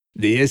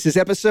This is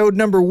episode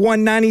number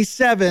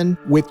 197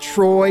 with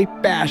Troy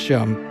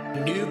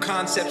Bassham. New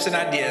concepts and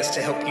ideas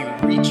to help you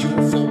reach your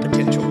full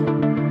potential.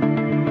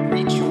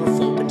 Reach your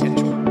full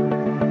potential.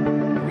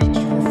 Reach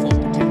your full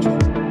potential.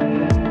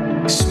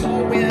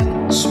 Small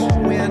win,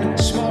 small win,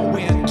 small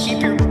win.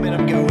 Keep your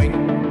momentum going.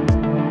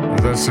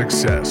 The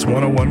Success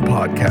 101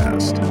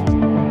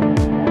 Podcast.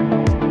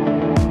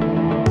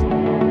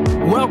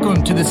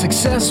 Welcome to the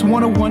Success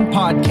 101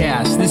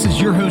 Podcast. This is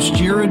your host,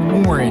 Jared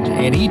Warren,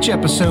 and each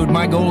episode,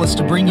 my goal is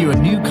to bring you a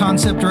new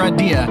concept or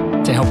idea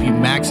to help you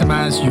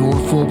maximize your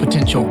full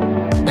potential.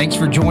 Thanks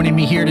for joining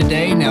me here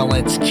today. Now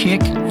let's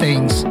kick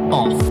things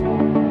off.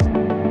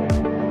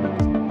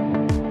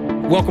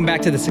 Welcome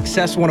back to the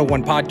Success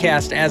 101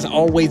 Podcast. As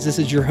always, this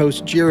is your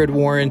host, Jared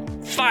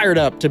Warren. Fired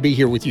up to be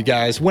here with you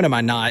guys. When am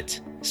I not?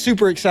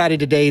 Super excited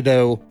today,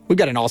 though. We've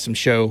got an awesome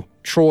show.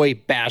 Troy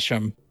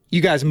Bassham. You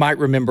guys might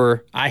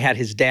remember I had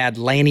his dad,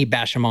 Lanny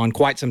Bassham, on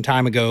quite some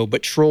time ago,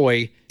 but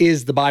Troy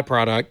is the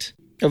byproduct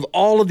of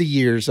all of the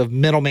years of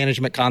mental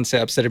management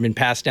concepts that have been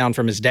passed down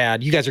from his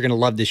dad. You guys are going to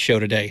love this show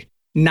today.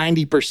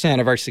 90%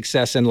 of our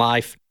success in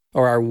life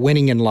or our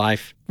winning in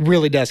life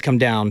really does come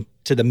down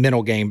to the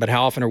mental game, but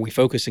how often are we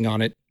focusing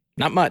on it?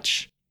 Not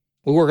much.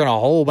 We work on a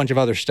whole bunch of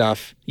other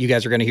stuff you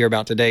guys are going to hear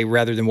about today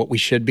rather than what we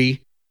should be.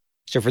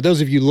 So for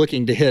those of you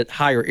looking to hit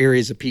higher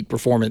areas of peak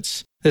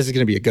performance, this is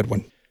going to be a good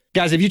one.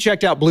 Guys, have you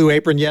checked out Blue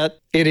Apron yet?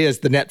 It is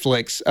the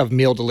Netflix of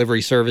meal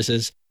delivery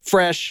services.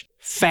 Fresh,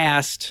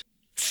 fast,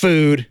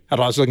 food. I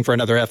was looking for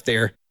another F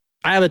there.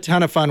 I have a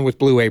ton of fun with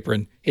Blue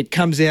Apron. It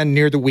comes in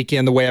near the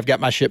weekend the way I've got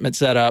my shipment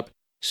set up.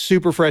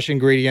 Super fresh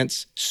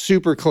ingredients,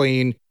 super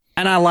clean,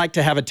 and I like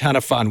to have a ton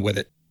of fun with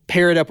it.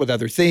 Pair it up with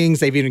other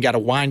things. They've even got a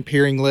wine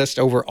pairing list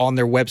over on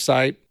their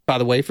website. By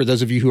the way, for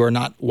those of you who are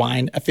not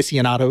wine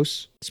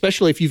aficionados,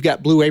 especially if you've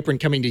got Blue Apron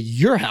coming to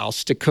your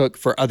house to cook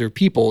for other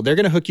people, they're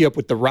going to hook you up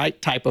with the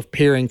right type of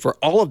pairing for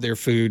all of their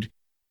food.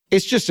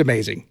 It's just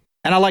amazing.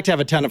 And I like to have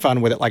a ton of fun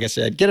with it. Like I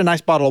said, get a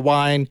nice bottle of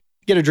wine,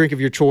 get a drink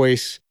of your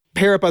choice,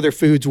 pair up other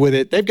foods with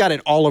it. They've got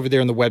it all over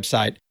there on the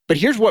website. But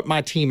here's what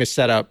my team is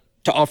set up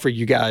to offer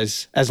you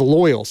guys as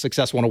loyal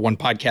Success 101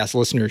 podcast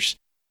listeners.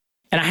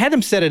 And I had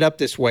them set it up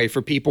this way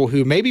for people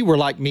who maybe were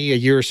like me a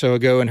year or so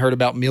ago and heard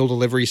about meal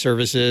delivery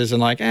services and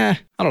like, I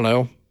don't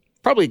know,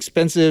 probably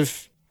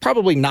expensive,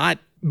 probably not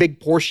big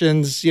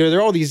portions. You know, there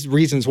are all these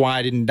reasons why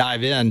I didn't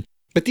dive in.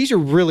 But these are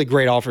really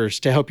great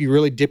offers to help you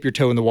really dip your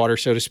toe in the water,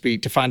 so to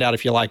speak, to find out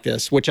if you like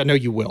this, which I know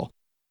you will.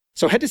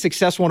 So head to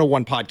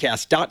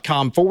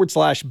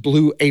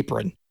success101podcast.com/Blue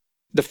Apron.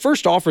 The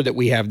first offer that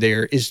we have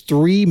there is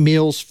 3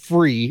 meals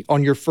free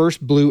on your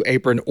first Blue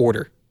Apron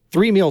order.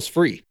 3 meals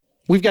free.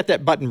 We've got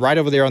that button right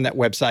over there on that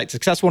website,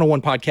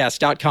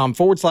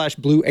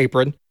 success101podcast.com/Blue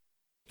Apron.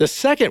 The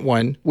second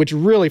one, which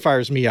really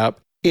fires me up,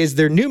 is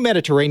their new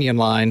Mediterranean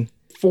line,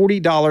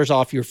 $40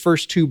 off your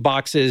first 2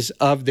 boxes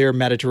of their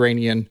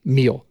Mediterranean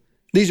meal.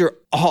 These are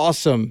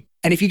awesome.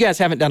 And if you guys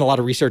haven't done a lot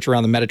of research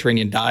around the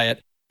Mediterranean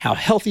diet, how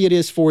healthy it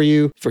is for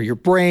you, for your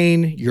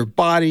brain, your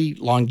body,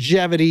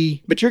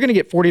 longevity, but you're going to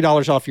get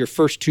 $40 off your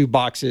first 2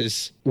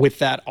 boxes with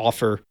that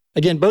offer.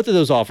 Again, both of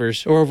those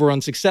offers are over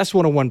on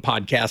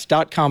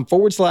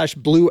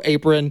success101podcast.com/Blue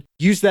Apron.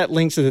 Use that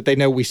link so that they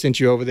know we sent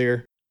you over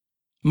there.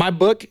 My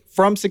book,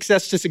 From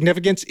Success to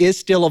Significance, is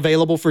still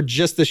available for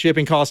just the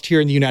shipping cost here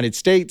in the United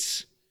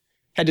States.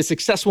 Head to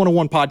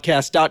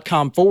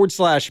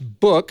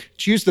success101podcast.com/book,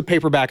 choose the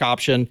paperback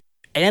option,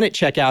 and at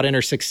checkout,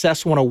 enter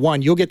Success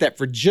 101. You'll get that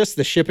for just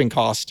the shipping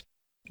cost.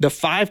 The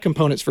 5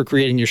 components for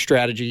creating your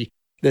strategy,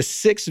 the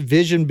 6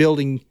 vision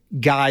building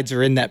guides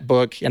are in that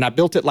book, and I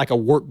built it like a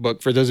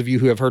workbook for those of you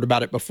who have heard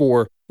about it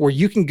before, where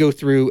you can go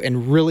through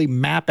and really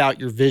map out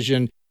your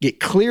vision, get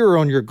clearer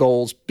on your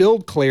goals,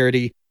 build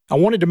clarity. I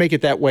wanted to make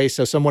it that way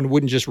so someone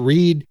wouldn't just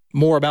read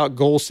more about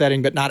goal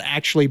setting, but not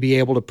actually be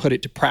able to put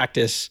it to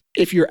practice.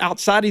 If you're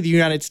outside of the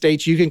United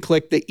States, you can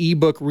click the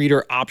ebook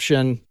reader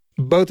option.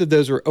 Both of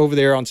those are over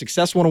there on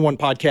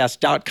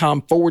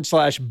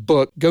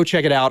success101podcast.com/book. Go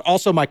check it out.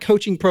 Also, my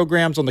coaching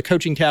programs on the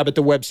coaching tab at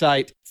the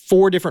website.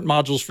 4 different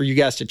modules for you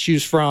guys to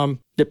choose from,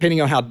 depending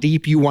on how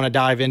deep you want to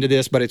dive into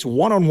this, but it's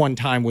one-on-one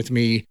time with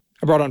me.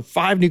 I brought on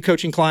 5 new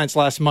coaching clients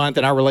last month,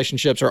 and our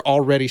relationships are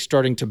already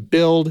starting to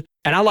build,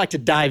 and I like to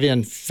dive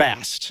in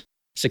fast.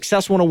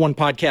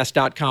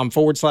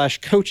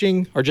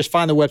 Success101podcast.com/coaching, or just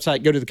find the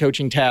website, go to the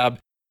coaching tab.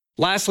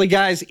 Lastly,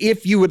 guys,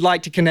 if you would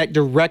like to connect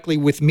directly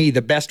with me,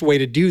 the best way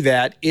to do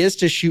that is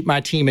to shoot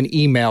my team an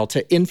email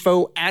to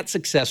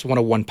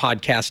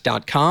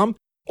info@success101podcast.com.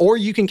 Or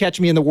you can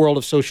catch me in the world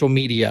of social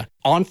media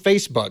on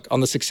Facebook, on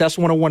the Success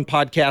 101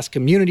 Podcast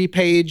community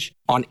page,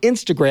 on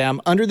Instagram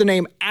under the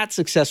name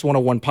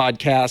 @Success101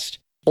 Podcast,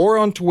 or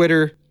on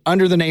Twitter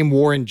under the name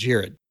Warren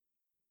Jared.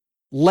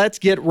 Let's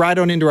get right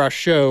on into our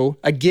show.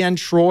 Again,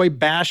 Troy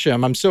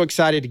Bassham. I'm so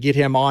excited to get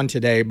him on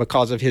today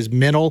because of his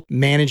mental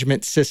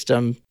management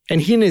system.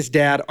 And he and his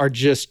dad are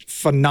just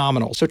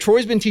phenomenal. So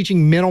Troy's been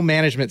teaching mental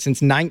management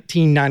since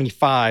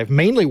 1995,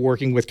 mainly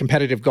working with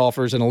competitive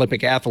golfers and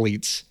Olympic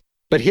athletes.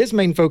 But his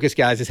main focus,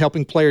 guys, is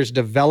helping players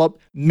develop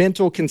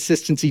mental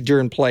consistency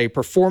during play,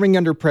 performing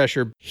under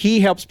pressure.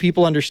 He helps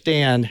people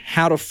understand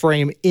how to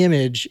frame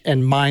image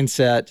and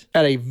mindset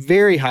at a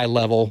very high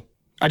level.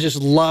 I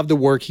just love the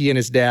work he and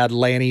his dad,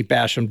 Lanny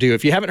Bassham, do.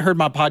 If you haven't heard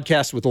my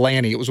podcast with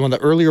Lanny, it was one of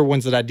the earlier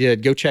ones that I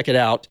did. Go check it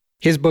out.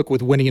 His book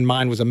with Winning in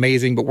Mind was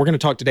amazing, but we're going to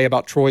talk today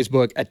about Troy's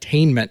book,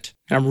 Attainment.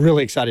 And I'm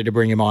really excited to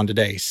bring him on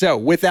today. So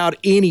without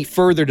any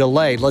further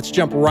delay, let's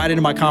jump right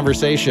into my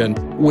conversation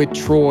with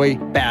Troy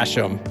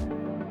Bassham.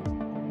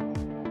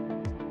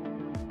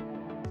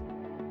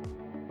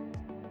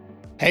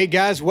 Hey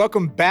guys,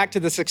 welcome back to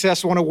the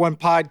Success 101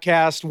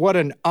 podcast. What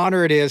an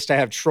honor it is to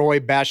have Troy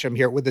Bassham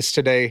here with us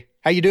today.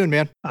 How you doing,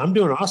 man? I'm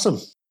doing awesome.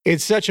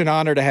 It's such an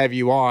honor to have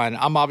you on.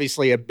 I'm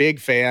obviously a big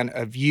fan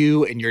of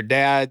you and your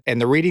dad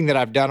and the reading that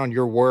I've done on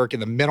your work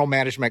and the mental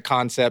management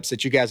concepts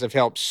that you guys have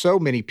helped so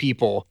many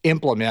people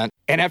implement.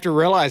 And after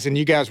realizing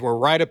you guys were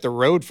right up the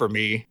road for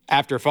me,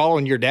 after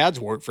following your dad's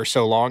work for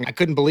so long, I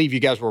couldn't believe you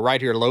guys were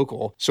right here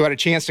local. So I had a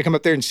chance to come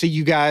up there and see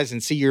you guys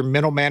and see your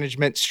mental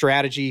management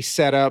strategy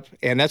set up.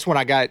 And that's when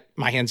I got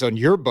my hands on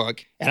your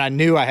book. And I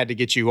knew I had to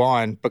get you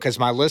on because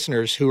my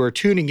listeners who are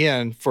tuning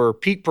in for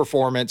peak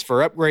performance,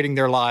 for upgrading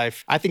their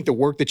life, I think the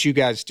work that you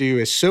guys do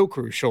is so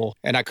crucial.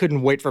 And I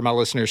couldn't wait for my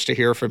listeners to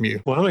hear from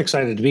you. Well, I'm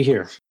excited to be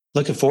here.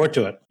 Looking forward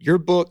to it. Your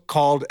book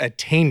called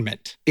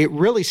Attainment. It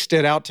really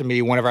stood out to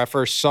me whenever I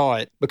first saw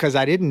it because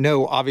I didn't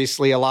know,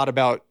 obviously, a lot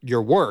about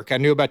your work. I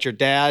knew about your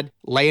dad,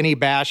 Lanny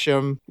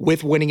Bassham,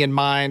 with Winning in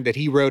Mind, that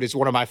he wrote is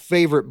one of my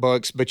favorite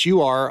books, but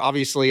you are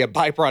obviously a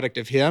byproduct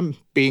of him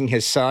being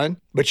his son.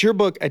 But your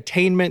book,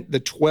 Attainment, the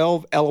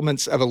 12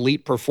 Elements of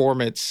Elite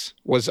Performance,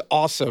 was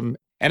awesome.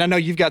 And I know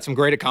you've got some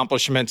great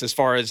accomplishments as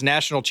far as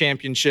national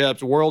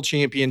championships, world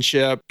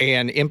championship,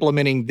 and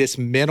implementing this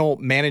mental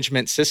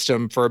management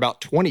system for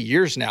about 20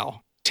 years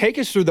now. Take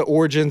us through the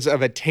origins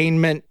of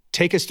Attainment.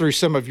 Take us through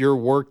some of your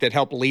work that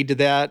helped lead to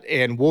that,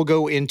 and we'll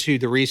go into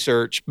the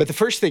research. But the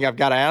first thing I've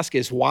got to ask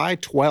is why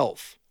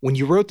 12? When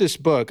you wrote this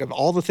book, of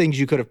all the things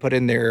you could have put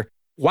in there,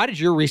 why did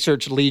your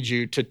research lead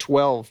you to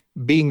 12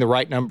 being the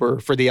right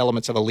number for the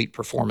elements of elite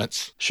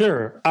performance?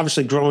 Sure.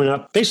 Obviously, growing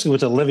up basically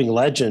with a living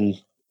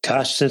legend,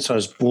 gosh, since I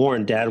was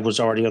born, Dad was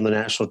already on the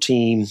national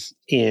team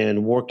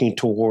and working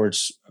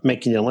towards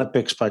making the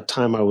Olympics. By the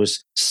time I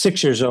was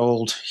 6 years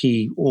old,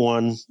 he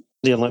won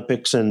the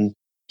Olympics and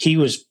he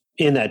was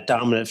in that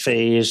dominant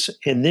phase.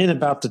 And then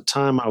about the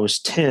time I was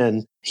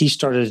 10, he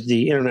started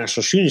the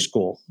international shooting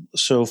school.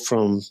 So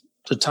from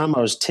the time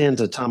I was 10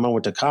 to the time I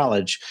went to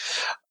college,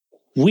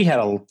 we had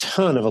a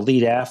ton of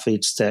elite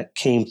athletes that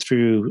came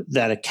through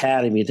that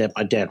academy that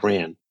my dad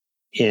ran.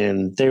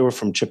 And they were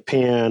from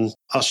Japan,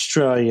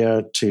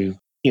 Australia, to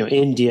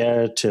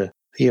India, to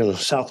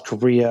South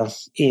Korea.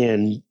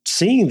 And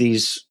seeing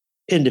these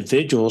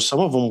individuals, some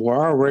of them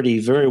were already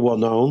very well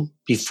known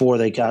before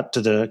they got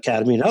to the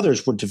academy, and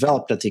others were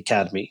developed at the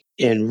academy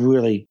and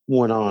really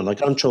went on. Like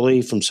Ancho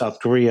Lee from South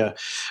Korea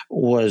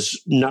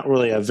was not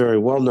really a very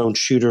well-known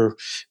shooter.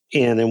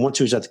 And then once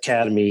he was at the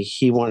academy,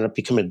 he wound up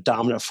becoming a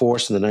dominant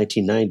force in the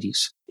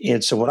 1990s.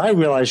 And so what I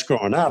realized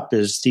growing up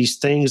is these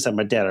things that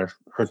my dad are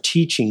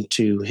teaching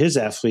to his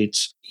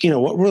athletes,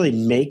 what really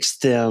makes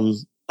them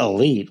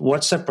elite,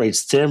 what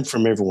separates them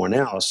from everyone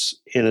else.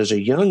 And as a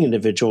young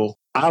individual,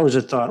 I always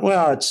had thought,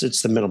 well, it's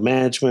the mental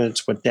management,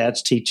 it's what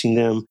dad's teaching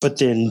them. But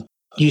then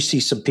you see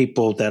some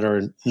people that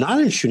are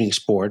not in shooting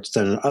sports,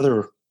 that are in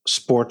other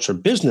sports or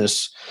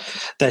business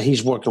that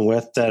he's working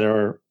with that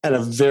are at a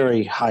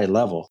very high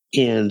level.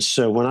 And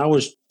so when I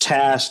was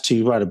tasked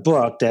to write a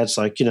book, Dad's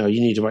like, you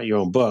need to write your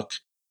own book.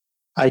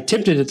 I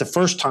attempted it the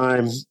first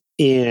time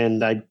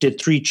and I did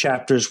 3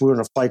 chapters. We were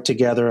on a flight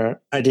together.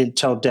 I didn't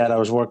tell Dad I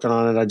was working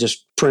on it. I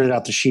just printed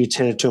out the sheets,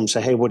 handed it to him,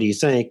 said, hey, what do you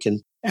think?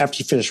 And after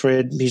he finished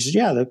reading, he said,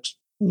 yeah, that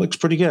looks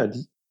pretty good.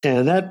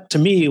 And that to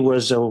me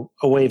was a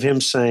way of him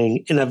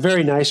saying, in a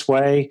very nice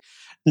way,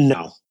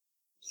 no,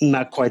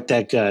 not quite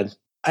that good.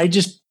 I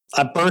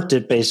burnt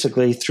it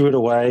basically, threw it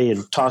away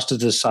and tossed it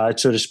to the side,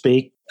 so to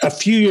speak. A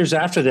few years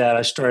after that,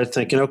 I started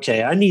thinking,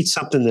 okay, I need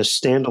something that's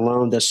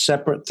standalone, that's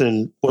separate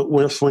than what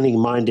Winning in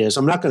Mind is.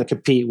 I'm not going to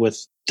compete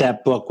with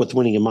that book with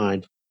Winning in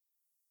Mind.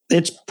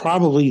 It's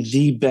probably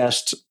the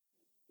best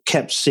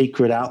kept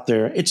secret out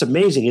there. It's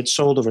amazing. It's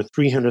sold over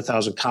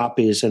 300,000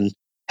 copies and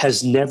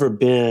has never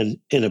been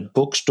in a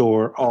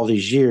bookstore all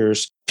these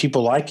years.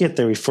 People like it.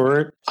 They refer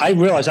it. I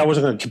realized I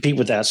wasn't going to compete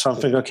with that. So I'm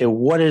thinking, okay,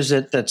 what is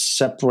it that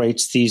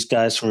separates these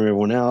guys from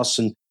everyone else?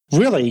 And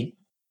really,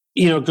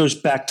 it goes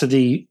back to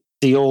the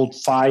old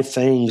 5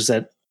 things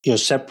that,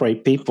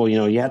 separate people.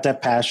 You have to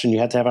have passion. You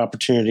have to have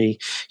opportunity.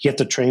 You have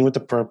to train with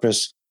a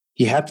purpose.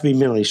 You have to be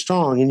mentally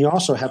strong. And you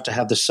also have to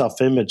have the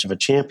self-image of a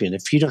champion.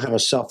 If you don't have a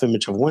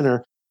self-image of a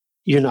winner,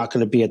 you're not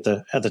going to be at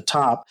the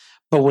top.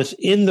 But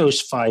within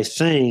those 5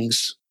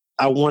 things,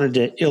 I wanted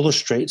to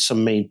illustrate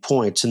some main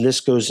points, and this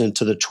goes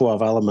into the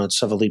 12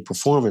 elements of elite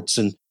performance.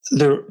 And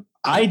the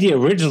idea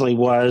originally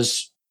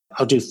was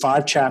I'll do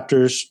 5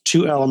 chapters,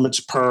 2 elements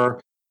per.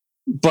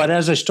 But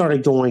as I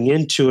started going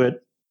into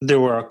it, there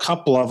were a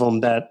couple of them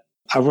that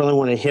I really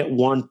want to hit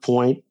one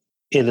point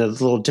in a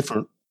little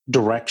different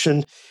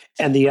direction.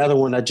 And the other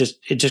one, it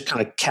just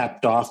kind of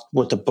capped off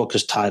what the book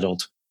is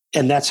titled.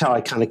 And that's how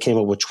I kind of came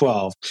up with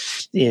 12.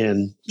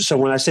 And so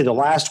when I say the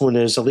last one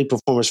is elite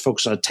performers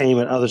focus on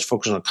attainment, others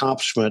focus on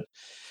accomplishment,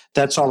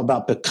 that's all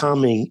about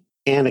becoming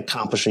and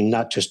accomplishing,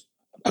 not just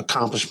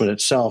accomplishment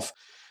itself.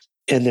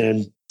 And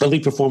then the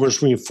elite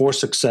performers reinforce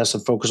success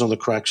and focus on the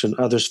correction.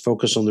 Others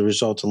focus on the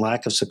result and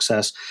lack of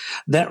success.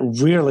 That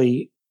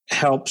really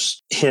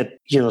helps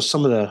hit,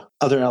 some of the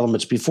other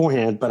elements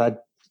beforehand. But I,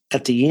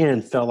 at the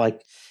end, felt like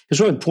it was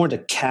really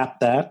important to cap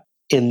that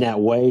in that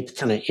way to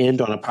kind of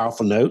end on a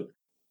powerful note.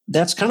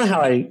 That's kind of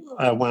how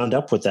I wound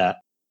up with that.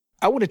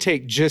 I want to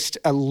take just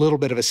a little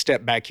bit of a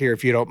step back here,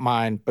 if you don't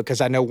mind, because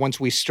I know once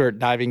we start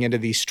diving into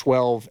these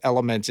 12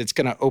 elements, it's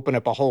going to open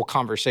up a whole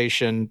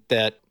conversation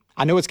that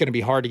I know it's going to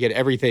be hard to get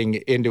everything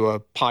into a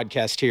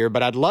podcast here,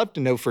 but I'd love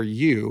to know for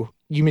you.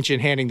 You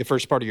mentioned handing the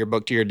first part of your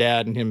book to your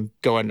dad and him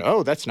going,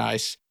 "Oh, that's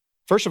nice."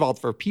 First of all,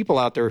 for people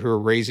out there who are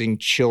raising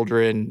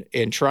children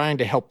and trying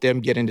to help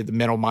them get into the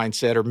mental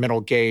mindset or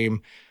mental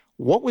game,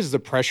 what was the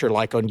pressure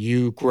like on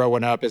you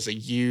growing up as a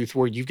youth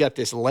where you've got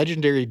this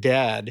legendary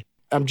dad?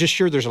 I'm just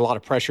sure there's a lot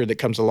of pressure that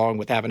comes along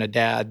with having a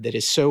dad that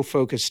is so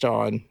focused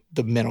on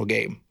the mental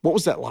game. What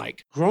was that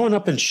like? Growing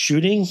up in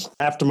shooting,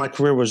 after my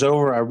career was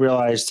over, I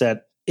realized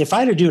that if I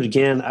had to do it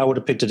again, I would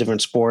have picked a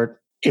different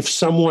sport. If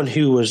someone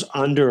who was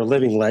under a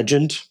living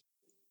legend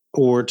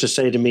were to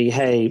say to me,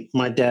 "Hey,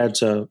 my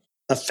dad's a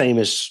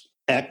famous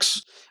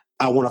X,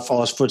 I want to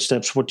follow his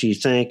footsteps. What do you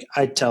think?"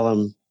 I'd tell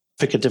him,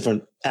 pick a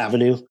different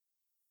avenue.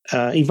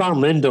 Yvonne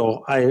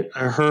Lindell, I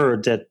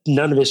heard that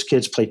none of his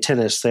kids play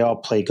tennis. They all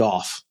play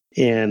golf.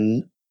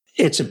 And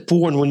it's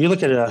important when you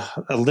look at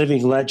a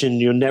living legend,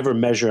 you'll never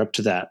measure up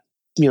to that.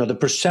 The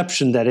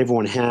perception that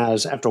everyone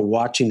has after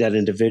watching that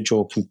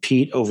individual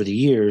compete over the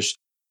years,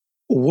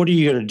 what are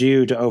you going to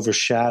do to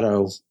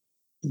overshadow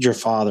your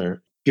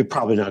father? You're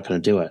probably not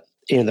going to do it.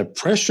 And the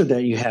pressure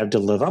that you have to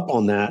live up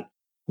on that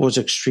was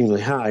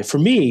extremely high. For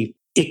me,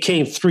 it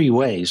came three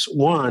ways.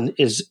 One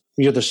is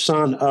you're the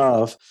son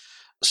of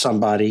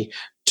somebody.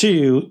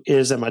 Two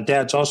is that my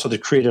dad's also the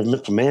creator of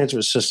mental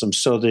management system.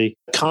 So the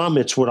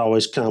comments would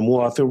always come,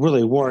 "Well, if it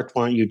really worked,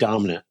 why aren't you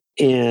dominant?"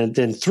 And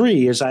then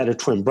three is I had a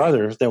twin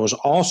brother that was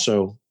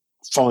also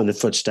following the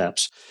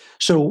footsteps.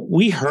 So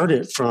we heard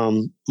it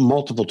from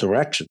multiple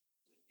directions.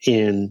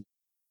 And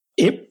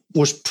it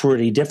was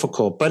pretty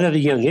difficult. But at a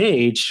young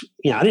age,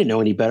 I didn't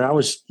know any better. I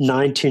was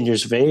 9, 10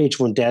 years of age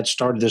when Dad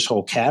started this whole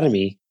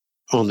academy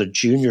on the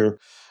junior,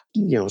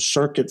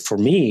 circuit for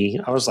me.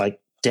 I was like,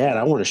 "Dad,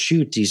 I want to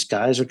shoot. These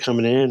guys are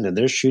coming in and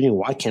they're shooting.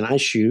 Why can't I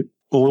shoot?"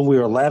 When we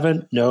were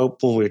 11,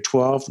 nope. When we were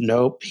 12,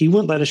 nope. He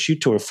wouldn't let us shoot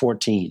till we were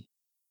 14.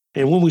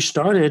 And when we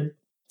started,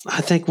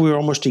 I think we were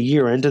almost a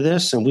year into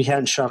this and we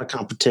hadn't shot a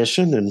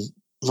competition. And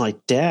I'm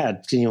like,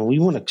 "Dad, we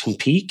want to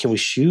compete. Can we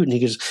shoot?" And he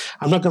goes,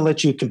 "I'm not going to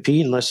let you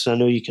compete unless I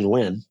know you can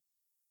win."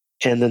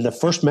 And then the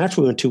first match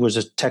we went to was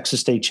the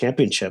Texas State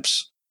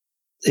Championships.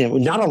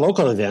 Not a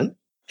local event.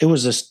 It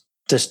was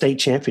the state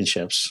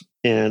championships.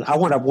 And I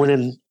wound up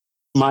winning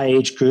my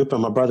age group,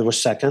 and my brother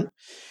was second.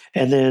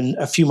 And then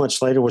a few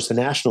months later was the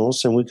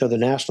nationals, and we go to the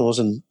nationals,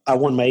 and I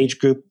won my age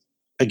group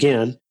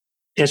again.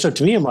 And so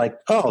to me, I'm like,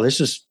 "Oh,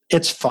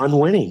 it's fun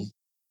winning."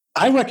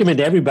 I recommend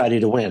everybody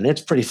to win.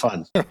 It's pretty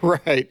fun.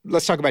 Right.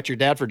 Let's talk about your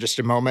dad for just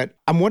a moment.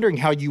 I'm wondering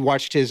how you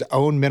watched his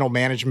own mental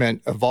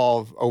management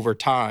evolve over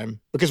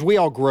time, because we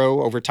all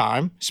grow over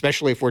time,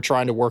 especially if we're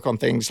trying to work on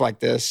things like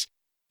this.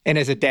 And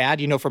as a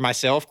dad, for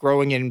myself,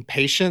 growing in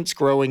patience,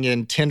 growing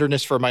in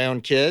tenderness for my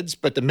own kids,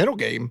 but the mental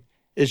game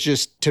is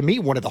just, to me,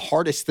 one of the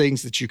hardest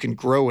things that you can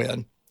grow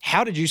in.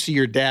 How did you see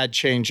your dad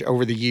change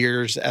over the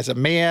years as a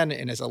man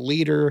and as a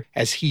leader,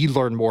 as he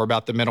learned more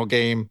about the mental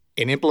game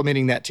and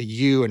implementing that to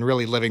you and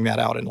really living that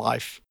out in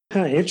life?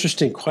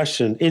 Interesting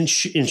question. In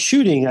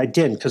shooting, I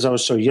didn't because I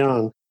was so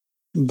young.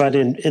 But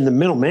in the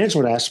mental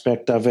management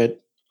aspect of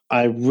it,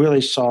 I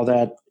really saw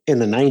that in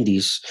the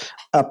 90s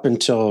up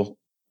until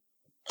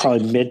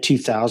probably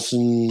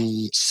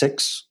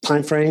mid-2006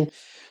 timeframe.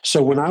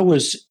 So when I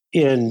was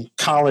in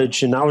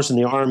college and I was in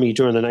the Army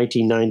during the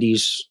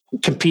 1990s,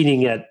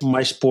 competing at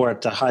my sport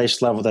at the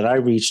highest level that I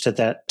reached at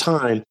that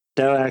time,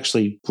 that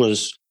actually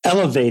was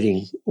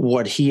elevating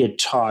what he had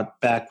taught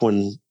back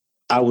when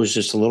I was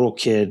just a little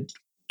kid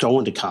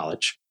going to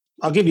college.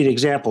 I'll give you an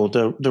example.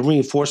 The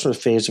reinforcement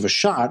phase of a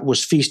shot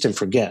was feast and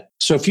forget.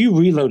 So if you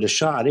reload a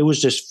shot, it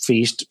was just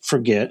feast,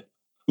 forget,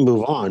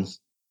 move on.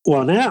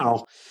 Well,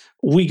 now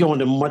we go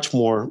into much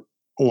more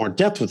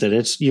depth with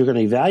it. You're going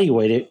to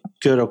evaluate it.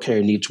 Good, okay,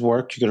 it needs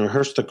work. You're going to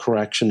rehearse the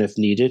correction if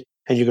needed,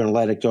 and you're going to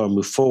let it go and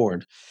move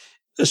forward.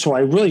 So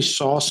I really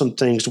saw some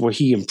things where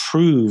he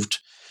improved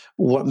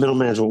what mental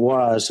management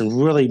was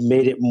and really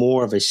made it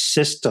more of a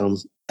system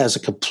as a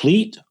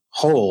complete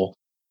whole.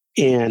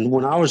 And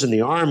when I was in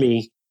the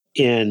Army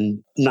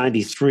in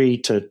 93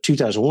 to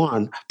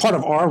 2001, part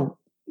of our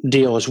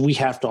deal is we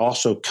have to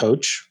also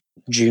coach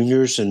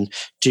juniors and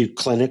do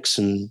clinics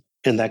and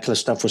that kind of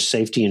stuff with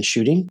safety and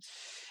shooting.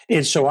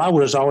 And so I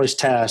was always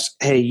tasked,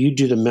 hey, you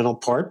do the mental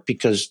part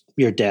because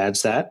your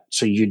dad's that,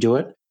 so you do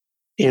it.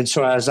 And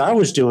so as I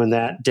was doing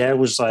that, Dad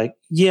was like,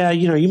 yeah,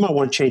 you might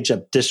want to change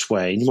up this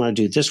way. You want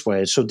to do it this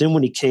way. So then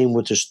when he came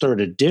with his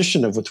third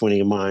edition of With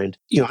Winning in Mind,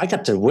 I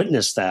got to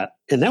witness that.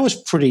 And that was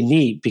pretty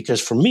neat because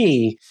for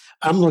me,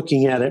 I'm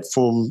looking at it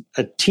from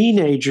a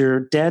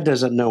teenager. Dad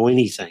doesn't know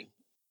anything,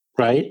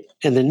 right?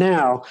 And then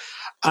now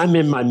I'm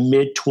in my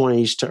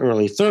mid-20s to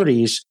early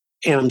 30s,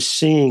 and I'm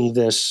seeing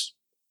this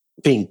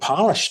being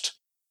polished.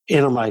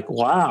 And I'm like,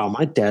 wow,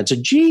 my dad's a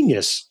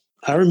genius.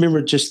 I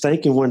remember just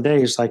thinking one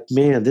day, it's like,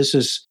 man, this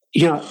is,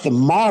 the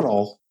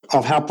model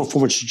of how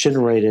performance is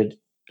generated.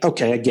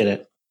 Okay, I get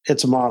it.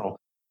 It's a model.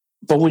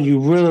 But when you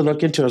really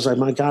look into it, I was like,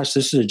 my gosh,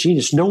 this is a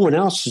genius. No one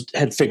else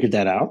had figured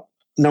that out.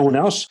 No one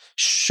else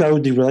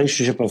showed the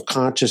relationship of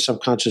conscious,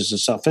 subconscious, and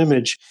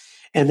self-image,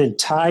 and then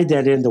tied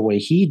that in the way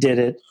he did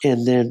it,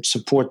 and then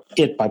support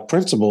it by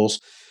principles.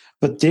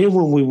 But then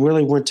when we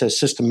really went to a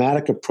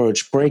systematic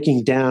approach,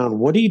 breaking down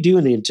what do you do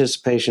in the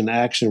anticipation,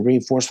 action,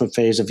 reinforcement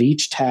phase of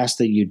each task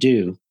that you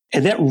do?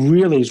 And that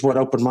really is what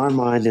opened my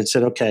mind and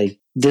said, okay,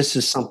 this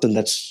is something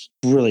that's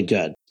really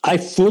good. I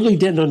fully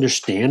didn't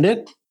understand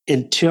it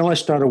until I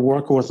started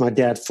working with my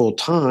dad full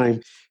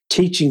time,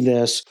 teaching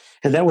this.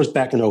 And that was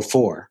back in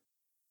 2004.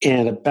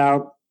 And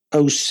about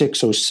 2006,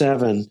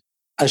 2007,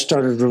 I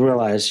started to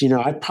realize,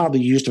 I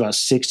probably used about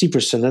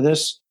 60% of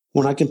this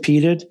when I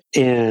competed.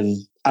 And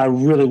I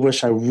really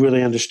wish I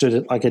really understood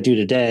it like I do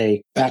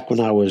today, back when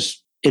I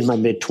was in my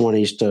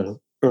mid-20s to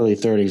early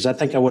 30s. I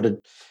think I would have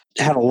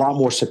had a lot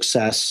more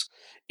success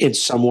in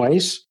some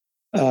ways.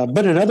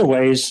 But in other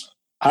ways,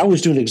 I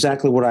was doing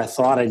exactly what I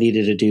thought I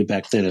needed to do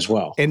back then as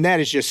well. And that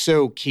is just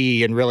so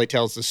key and really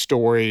tells the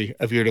story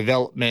of your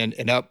development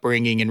and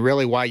upbringing and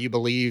really why you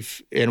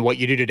believe in what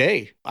you do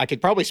today. I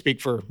could probably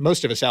speak for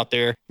most of us out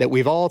there that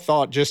we've all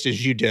thought just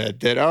as you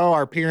did, that,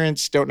 our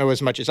parents don't know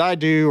as much as I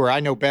do, or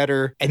I know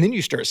better. And then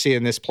you start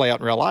seeing this play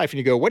out in real life and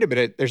you go, wait a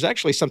minute, there's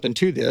actually something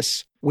to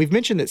this. We've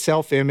mentioned that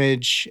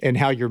self-image and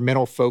how your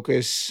mental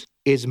focus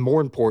is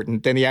more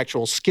important than the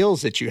actual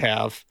skills that you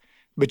have.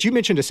 But you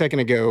mentioned a second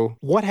ago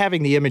what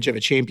having the image of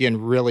a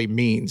champion really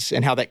means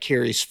and how that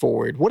carries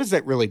forward. What does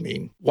that really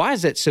mean? Why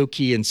is that so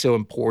key and so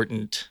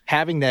important,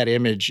 having that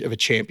image of a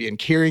champion,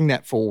 carrying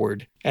that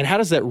forward? And how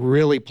does that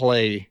really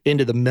play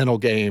into the mental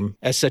game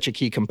as such a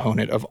key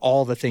component of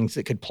all the things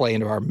that could play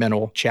into our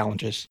mental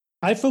challenges?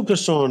 I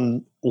focus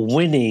on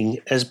winning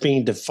as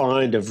being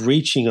defined of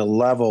reaching a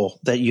level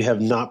that you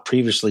have not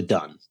previously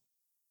done.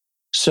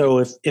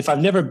 So if I've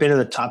never been in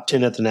the top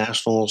 10 at the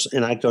Nationals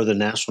and I go to the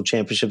national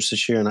championships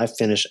this year and I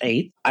finish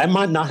 8th, I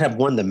might not have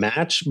won the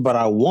match, but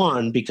I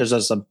won because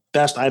that's the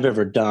best I've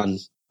ever done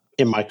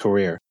in my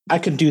career. I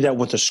could do that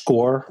with a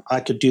score. I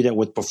could do that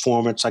with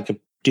performance. I could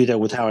do that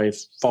with how I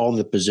fall in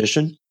the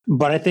position.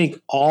 But I think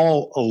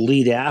all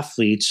elite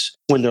athletes,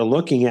 when they're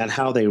looking at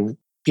how they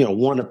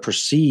want to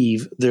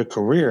perceive their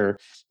career,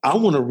 I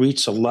want to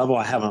reach a level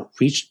I haven't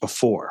reached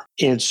before.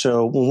 And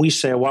so when we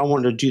say, well, I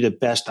want to do the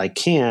best I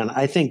can,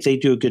 I think they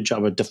do a good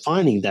job of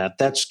defining that.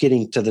 That's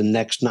getting to the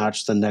next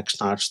notch, the next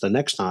notch, the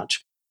next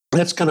notch.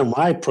 That's kind of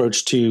my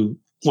approach to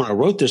when I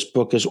wrote this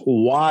book is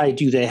why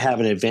do they have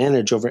an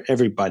advantage over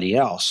everybody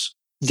else?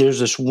 There's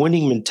this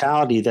winning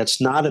mentality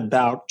that's not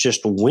about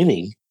just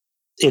winning.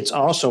 It's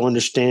also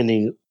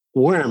understanding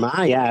where am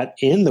I at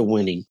in the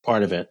winning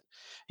part of it.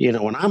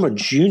 When I'm a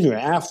junior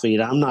athlete,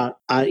 I'm not,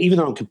 even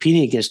though I'm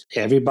competing against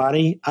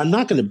everybody, I'm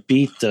not going to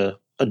beat the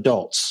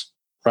adults,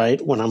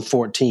 right, when I'm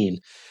 14.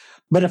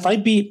 But if I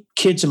beat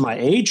kids in my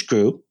age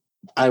group,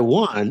 I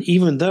won,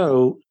 even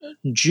though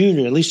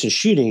junior, at least in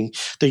shooting,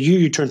 the year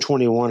you turn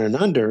 21 and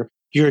under,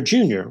 you're a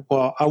junior.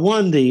 Well, I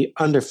won the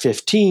under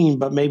 15,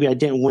 but maybe I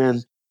didn't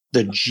win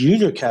the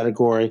junior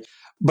category,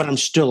 but I'm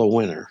still a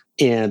winner.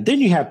 And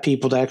then you have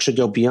people that actually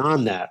go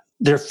beyond that.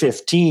 They're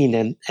 15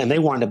 and they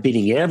wind up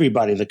beating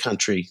everybody in the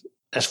country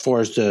as far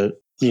as the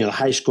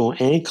high school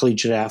and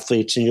collegiate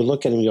athletes. And you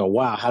look at them and you go,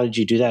 wow, how did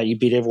you do that? You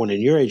beat everyone in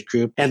your age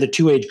group and the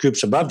 2 age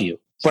groups above you.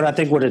 But I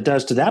think what it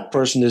does to that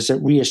person is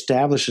it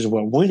reestablishes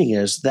what winning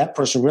is. That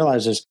person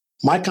realizes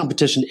my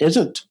competition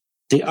isn't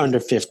the under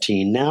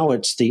 15. Now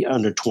it's the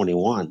under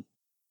 21.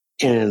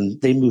 And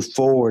they move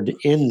forward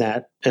in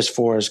that as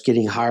far as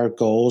getting higher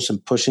goals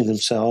and pushing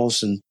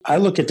themselves. And I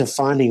look at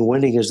defining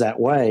winning as that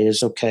way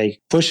is, okay,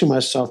 pushing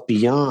myself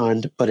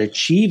beyond, but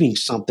achieving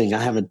something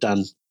I haven't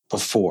done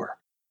before.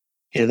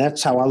 And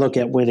that's how I look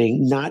at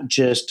winning, not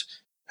just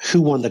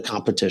who won the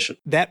competition.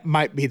 That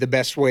might be the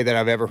best way that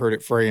I've ever heard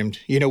it framed.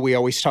 We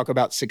always talk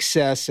about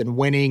success and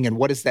winning, and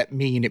what does that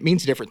mean? It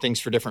means different things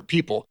for different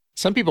people.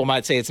 Some people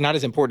might say it's not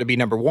as important to be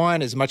number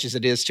one as much as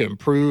it is to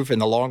improve in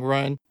the long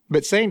run.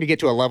 But saying to get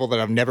to a level that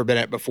I've never been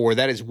at before,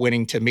 that is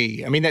winning to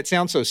me. I mean, that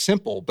sounds so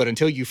simple, but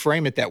until you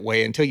frame it that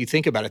way, until you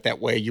think about it that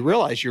way, you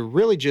realize you're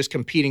really just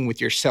competing with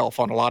yourself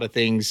on a lot of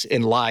things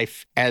in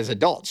life as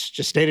adults,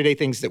 just day-to-day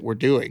things that we're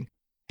doing.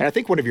 And I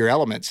think one of your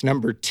elements,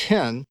 number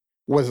 10,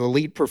 was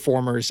elite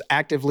performers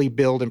actively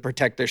build and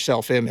protect their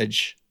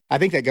self-image. I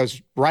think that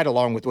goes right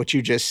along with what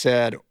you just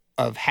said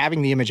of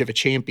having the image of a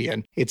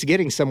champion. It's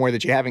getting somewhere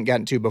that you haven't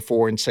gotten to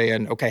before and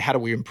saying, okay, how do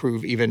we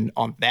improve even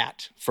on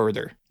that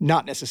further?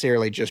 Not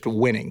necessarily just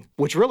winning,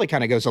 which really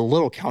kind of goes a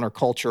little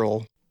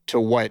countercultural to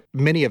what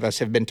many of us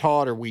have been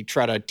taught or we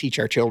try to teach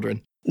our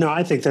children. No,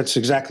 I think that's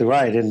exactly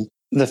right. And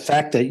the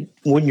fact that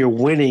when you're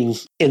winning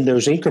in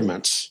those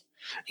increments,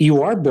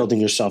 you are building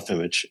your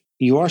self-image.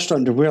 You are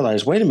starting to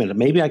realize, wait a minute,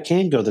 maybe I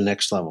can go the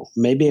next level.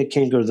 Maybe I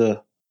can go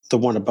the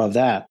one above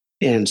that,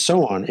 and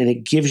so on. And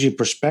it gives you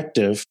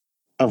perspective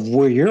of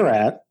where you're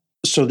at.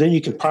 So then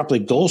you can properly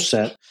goal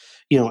set,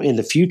 in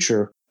the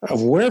future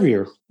of wherever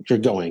you're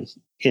going.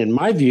 In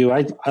my view,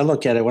 I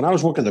look at it when I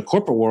was working in the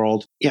corporate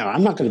world,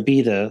 I'm not going to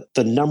be the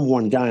number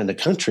one guy in the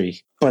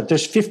country, but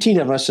there's 15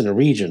 of us in a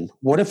region.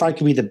 What if I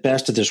could be the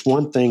best at this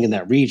one thing in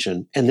that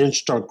region and then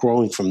start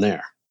growing from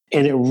there?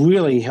 And it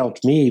really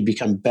helped me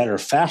become better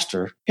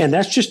faster. And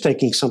that's just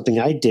taking something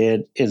I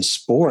did in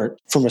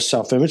sport from a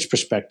self-image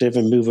perspective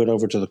and move it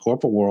over to the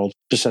corporate world.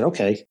 Just said,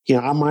 okay,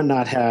 I might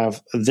not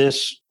have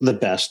this the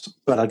best,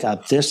 but I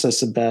got this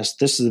that's the best.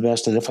 This is the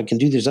best. And if I can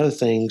do these other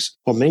things,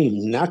 well, maybe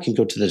now I can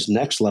go to this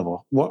next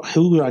level.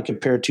 Who do I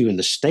compare to in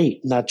the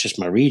state, not just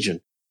my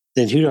region?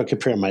 Then who do I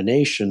compare my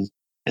nation?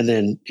 And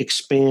then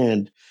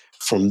expand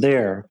from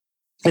there.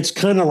 It's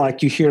kind of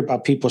like you hear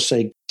about people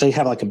say they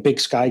have like a big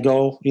sky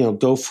goal,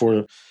 go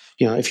for,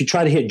 if you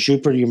try to hit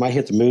Jupiter, you might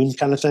hit the moon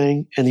kind of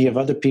thing. And you have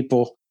other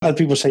people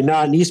say,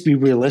 no, it needs to be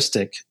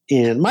realistic.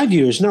 And my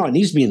view is, no, it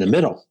needs to be in the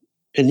middle.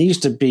 It needs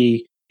to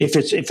be, if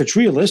it's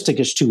realistic,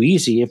 it's too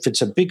easy. If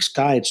it's a big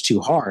sky, it's too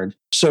hard.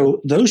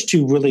 So those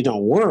two really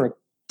don't work,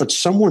 but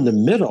somewhere in the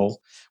middle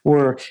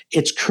where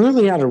it's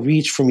currently out of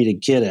reach for me to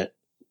get it,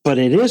 but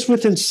it is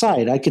within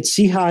sight. I could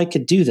see how I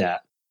could do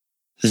that.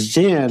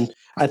 Then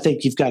I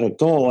think you've got a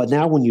goal. And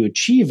now when you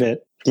achieve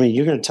it,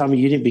 you're going to tell me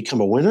you didn't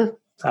become a winner?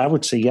 I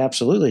would say you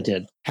absolutely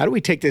did. How do we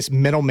take this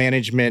mental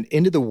management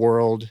into the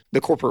world,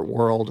 the corporate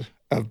world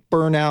of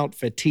burnout,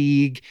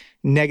 fatigue,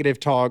 negative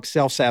talk,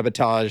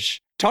 self-sabotage?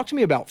 Talk to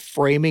me about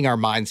framing our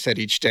mindset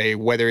each day,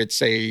 whether it's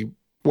the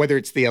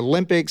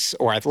Olympics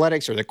or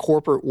athletics or the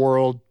corporate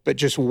world, but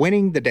just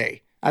winning the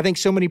day. I think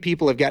so many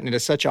people have gotten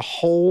into such a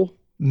hole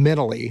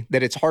mentally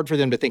that it's hard for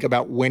them to think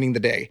about winning the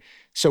day.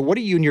 So what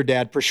do you and your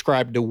dad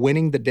prescribe to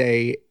winning the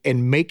day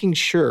and making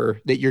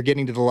sure that you're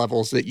getting to the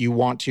levels that you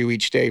want to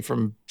each day,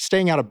 from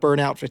staying out of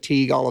burnout,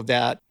 fatigue, all of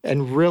that,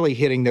 and really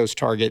hitting those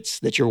targets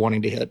that you're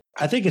wanting to hit?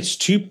 I think it's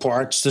two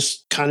parts.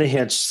 This kind of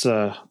hits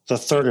the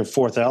third and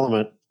fourth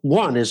element.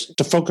 One is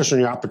to focus on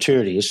your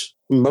opportunities.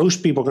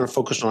 Most people are going to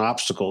focus on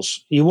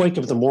obstacles. You wake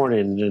up in the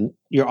morning and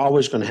you're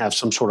always going to have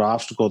some sort of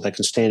obstacle that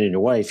can stand in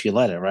your way if you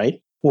let it, right?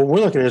 What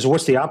we're looking at is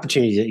what's the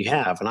opportunity that you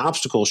have. An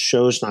obstacle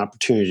shows an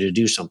opportunity to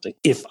do something.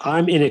 If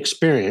I'm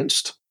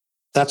inexperienced,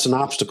 that's an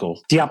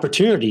obstacle. The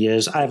opportunity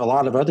is I have a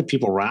lot of other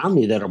people around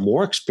me that are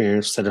more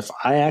experienced, that if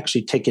I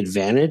actually take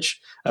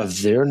advantage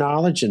of their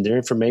knowledge and their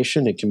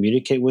information and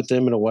communicate with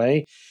them in a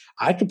way,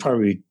 I could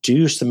probably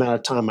reduce the amount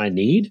of time I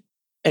need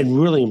and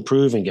really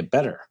improve and get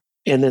better.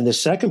 And then the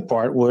second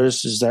part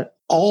is that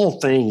all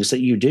things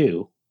that you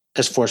do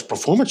as far as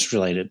performance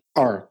related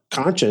are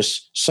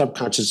conscious,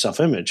 subconscious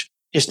self-image.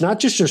 It's not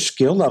just your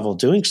skill level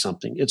doing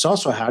something. It's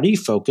also how do you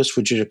focus,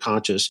 which is your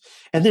conscious.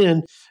 And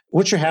then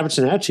what's your habits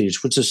and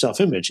attitudes, which is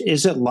self-image.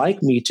 Is it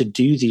like me to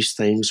do these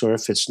things, or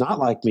if it's not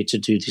like me to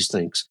do these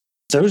things?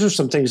 Those are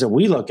some things that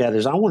we look at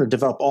is I want to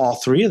develop all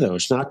three of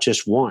those, not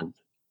just one.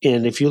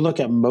 And if you look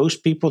at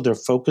most people, they're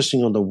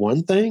focusing on the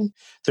one thing.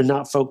 They're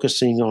not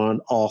focusing on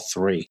all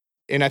three.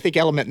 And I think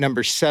element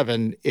number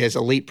 7 is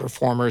elite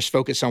performers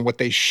focus on what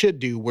they should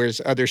do,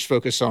 whereas others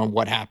focus on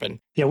what happened.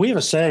 Yeah, we have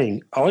a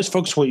saying, always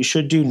focus on what you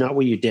should do, not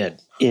what you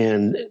did.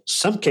 In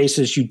some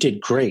cases, you did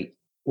great.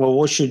 Well,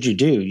 what should you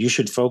do? You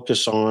should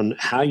focus on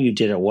how you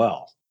did it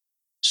well.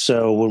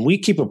 So when we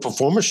keep a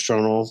performance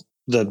journal,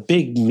 the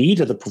big meat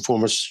of the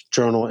performance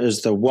journal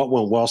is the what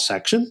went well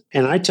section.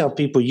 And I tell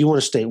people you want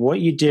to state what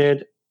you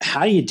did,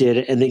 how you did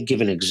it, and then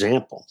give an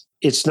example.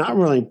 It's not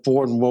really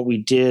important what we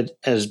did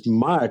as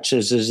much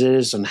as it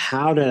is on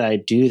how did I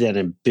do that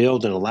and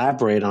build and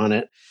elaborate on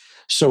it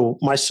so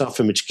my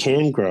self-image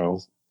can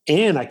grow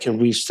and I can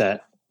reach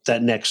that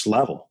next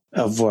level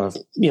of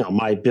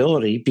my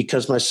ability,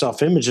 because my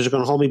self-image is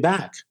going to hold me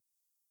back.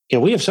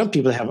 We have some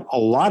people that have a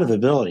lot of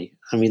ability.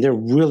 They're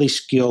really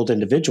skilled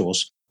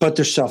individuals, but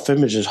their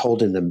self-image is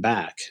holding them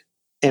back.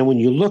 And when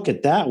you look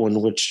at that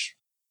one, which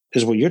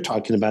is what you're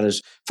talking about,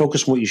 is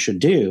focus on what you should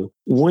do.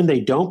 When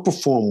they don't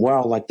perform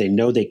well like they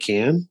know they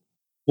can,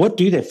 what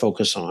do they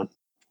focus on?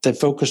 They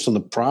focus on the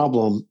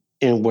problem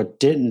and what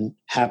didn't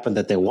happen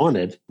that they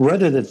wanted,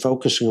 rather than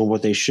focusing on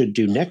what they should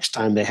do next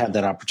time they have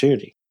that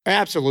opportunity.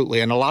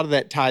 Absolutely. And a lot of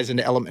that ties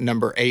into element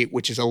number 8,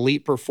 which is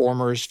elite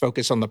performers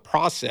focus on the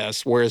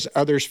process, whereas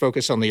others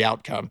focus on the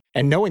outcome.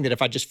 And knowing that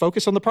if I just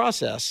focus on the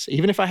process,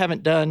 even if I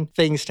haven't done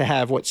things to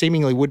have what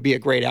seemingly would be a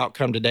great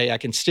outcome today, I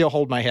can still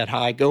hold my head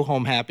high, go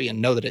home happy,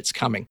 and know that it's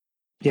coming.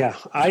 Yeah,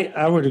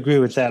 I would agree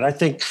with that. I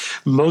think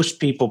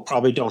most people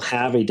probably don't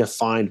have a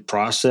defined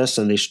process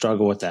and they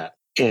struggle with that.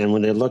 And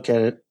when they look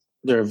at it,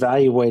 they're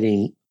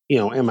evaluating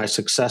am I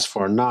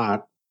successful or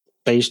not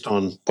based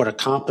on what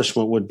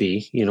accomplishment would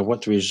be,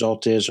 what the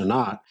result is or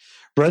not,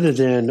 rather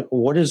than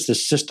what is the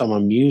system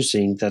I'm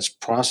using that's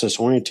process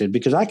oriented,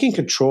 because I can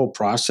control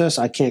process.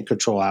 I can't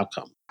control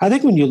outcome. I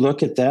think when you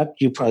look at that,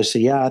 you probably say,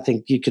 yeah, I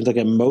think you can look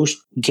at most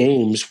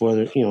games,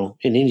 whether, in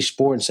any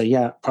sport and say,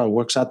 yeah, it probably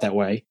works out that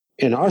way.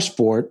 In our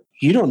sport,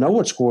 you don't know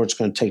what score it's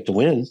going to take to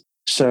win.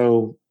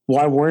 So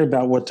why worry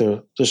about what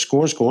the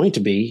score is going to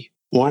be?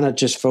 Why not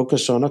just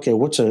focus on, okay,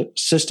 what's a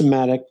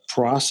systematic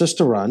process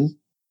to run,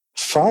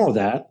 follow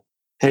that,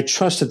 and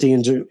trust that the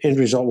end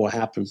result will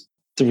happen.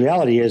 The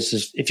reality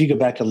is if you go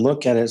back and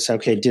look at it and say,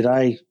 okay, did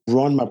I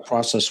run my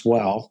process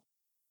well?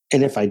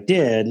 And if I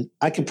did,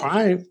 I could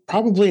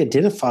probably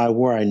identify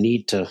where I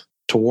need to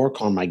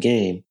work on my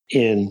game.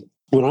 And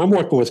when I'm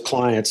working with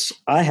clients,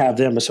 I have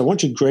them, I say, I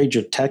want you to grade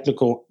your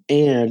technical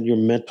and your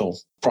mental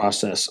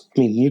process. I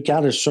mean, you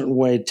got a certain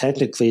way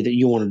technically that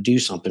you want to do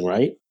something,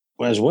 right?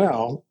 As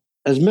well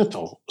as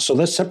mental. So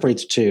let's separate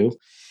the two.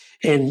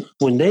 And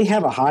when they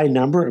have a high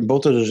number in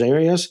both of those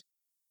areas,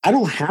 I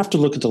don't have to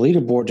look at the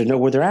leaderboard to know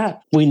where they're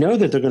at. We know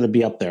that they're going to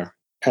be up there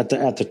at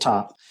the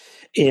top.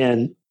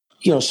 And,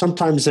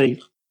 sometimes they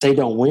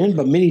don't win,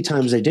 but many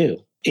times they do.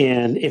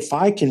 And if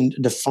I can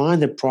define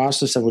the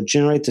process that will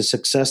generate the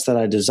success that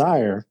I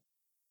desire,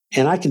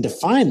 and I can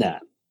define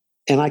that,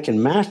 and I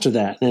can master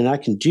that, and I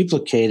can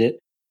duplicate it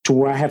to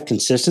where I have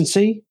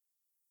consistency,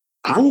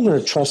 I'm going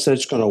to trust that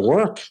it's going to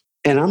work.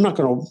 And I'm not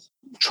going to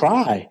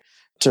try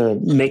to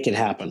make it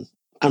happen.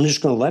 I'm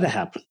just going to let it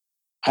happen.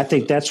 I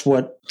think that's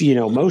what,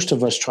 most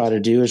of us try to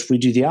do is we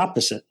do the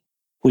opposite.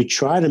 We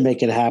try to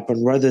make it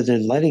happen rather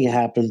than letting it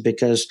happen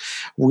because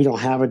we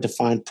don't have a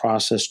defined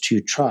process to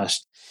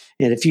trust.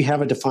 And if you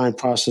have a defined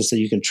process that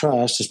you can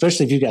trust,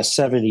 especially if you've got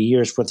 70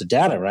 years worth of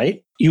data,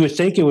 right? You would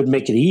think it would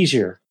make it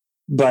easier.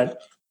 But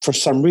for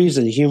some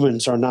reason,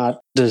 humans are not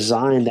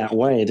designed that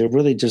way. They're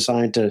really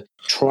designed to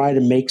try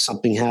to make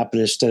something happen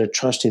instead of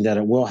trusting that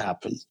it will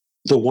happen.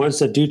 The ones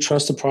that do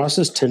trust the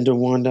process tend to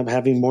wind up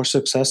having more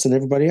success than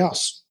everybody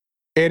else.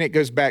 And it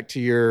goes back to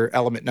your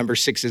element number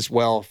 6 as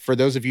well. For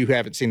those of you who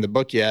haven't seen the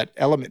book yet,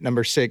 element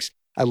number 6,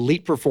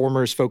 elite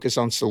performers focus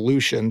on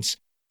solutions,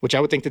 which I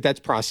would think that's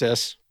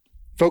process.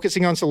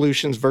 Focusing on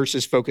solutions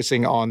versus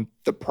focusing on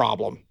the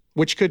problem,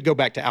 which could go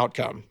back to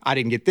outcome. I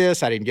didn't get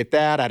this, I didn't get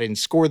that, I didn't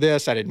score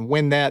this, I didn't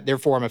win that,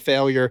 therefore I'm a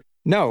failure.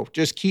 No,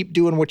 just keep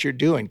doing what you're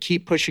doing.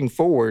 Keep pushing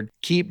forward.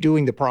 Keep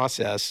doing the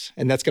process.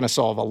 And that's going to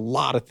solve a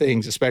lot of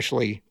things,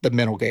 especially the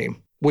mental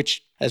game,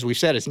 which, as we've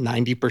said, is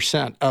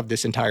 90% of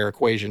this entire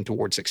equation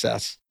towards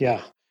success.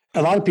 Yeah.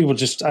 A lot of people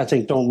just, I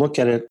think, don't look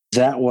at it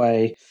that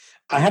way.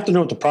 I have to know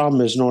what the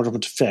problem is in order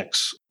to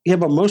fix. Yeah,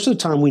 but most of the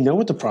time we know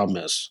what the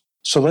problem is.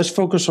 So let's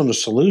focus on the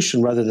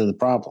solution rather than the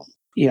problem.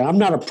 Yeah, I'm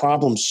not a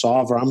problem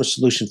solver. I'm a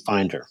solution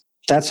finder.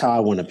 That's how I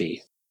want to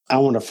be. I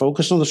want to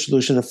focus on the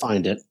solution and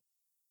find it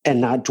and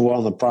not dwell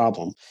on the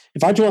problem.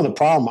 If I dwell on the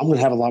problem, I'm going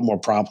to have a lot more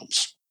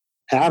problems.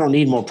 And I don't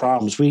need more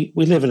problems. We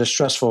live in a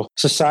stressful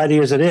society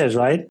as it is,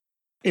 right?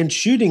 In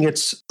shooting,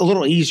 it's a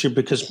little easier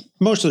because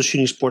most of the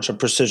shooting sports are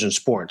precision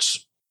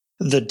sports.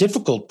 The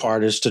difficult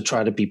part is to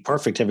try to be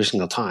perfect every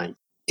single time.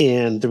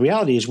 And the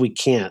reality is we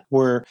can't.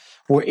 We're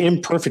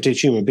imperfect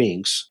as human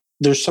beings.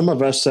 There's some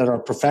of us that are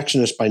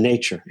perfectionists by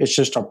nature. It's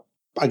just, a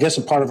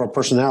part of our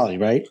personality,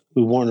 right?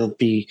 We want to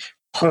be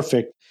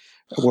perfect.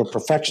 We're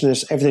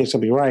perfectionists. Everything's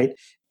going to be right.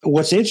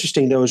 What's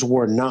interesting, though, is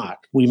we're not.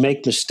 We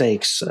make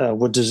mistakes.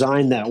 We're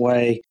designed that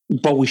way,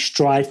 but we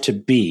strive to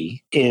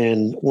be.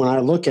 And when I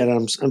look at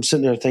it, I'm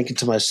sitting there thinking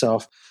to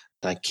myself,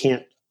 I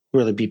can't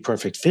really be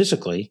perfect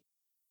physically.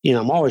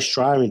 I'm always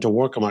striving to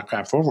work on my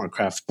craft,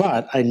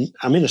 but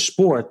I'm in a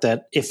sport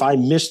that if I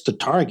miss the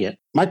target,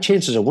 my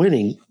chances of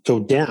winning go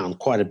down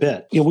quite a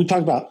bit. We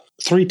talk about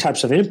 3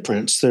 types of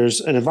imprints.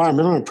 There's an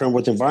environmental imprint,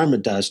 what the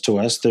environment does to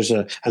us. There's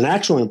an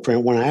actual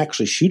imprint when I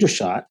actually shoot a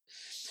shot.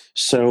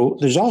 So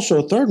there's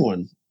also a third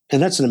one,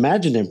 and that's an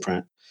imagined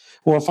imprint.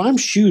 Well, if I'm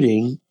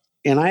shooting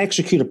and I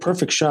execute a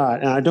perfect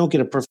shot and I don't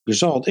get a perfect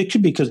result, it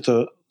could be because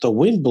the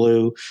wind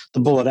blew the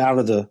bullet out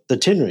of the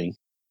tin ring.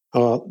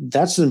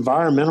 That's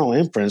environmental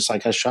imprints.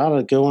 Like I shot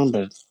it going,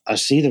 but I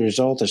see the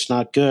result. It's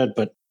not good,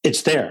 but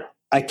it's there.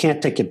 I can't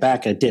take it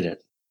back. I did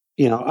it.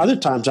 Other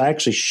times I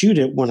actually shoot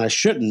it when I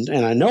shouldn't,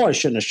 and I know I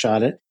shouldn't have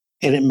shot it,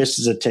 and it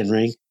misses a tin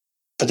ring.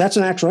 But that's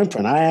an actual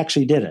imprint. I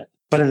actually did it.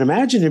 But an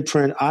imagined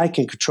imprint, I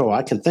can control.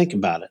 I can think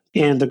about it.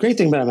 And the great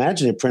thing about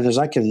imagined imprint is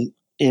I can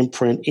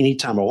imprint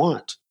anytime I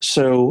want.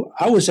 So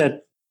I was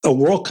at a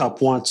World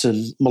Cup once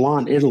in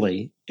Milan,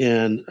 Italy,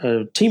 and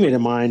a teammate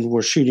of mine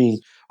were shooting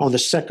on the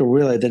second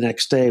relay the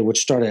next day, which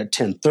started at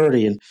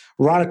 10:30. And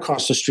right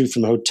across the street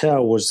from the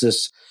hotel was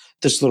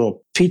this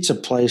little pizza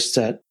place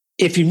that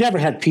if you've never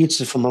had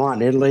pizza from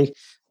Milan, Italy,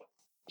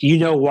 you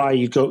know why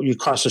you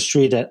cross the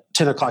street at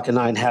 10 o'clock at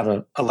night and have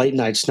a late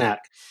night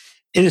snack.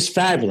 It is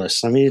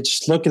fabulous. I mean,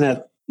 just looking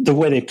at the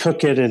way they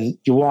cook it and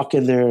you walk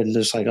in there and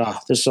it's like, oh,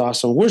 this is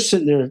awesome. We're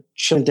sitting there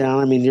shutting down.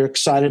 I mean, you're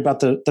excited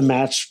about the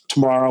match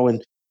tomorrow.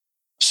 And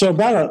So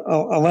about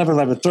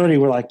 11:30,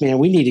 we're like, man,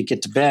 we need to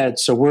get to bed.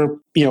 So we're,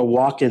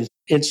 walking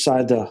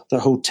inside the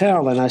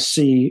hotel, and I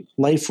see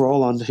Leif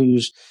Roland,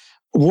 who's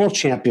world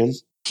champion.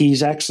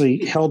 He's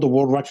actually held the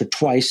world record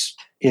twice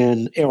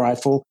in air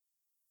rifle.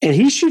 And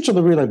he shoots on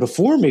the relay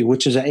before me,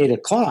 which is at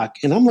 8:00.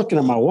 And I'm looking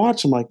at my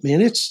watch. I'm like,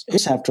 man, it's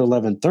after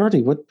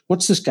 11:30.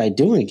 What's this guy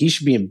doing? He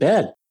should be in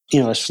bed,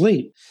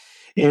 asleep.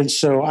 And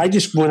so I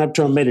just went up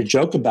to him, made a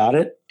joke about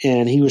it.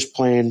 And he was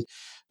playing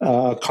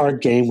a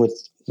card game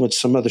with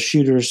some other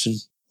shooters, and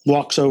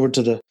walks over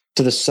to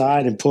the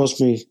side and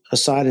pulls me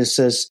aside and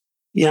says,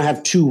 I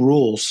have 2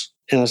 rules.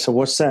 And I said,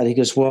 what's that? He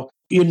goes, well,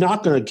 you're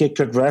not going to get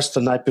good rest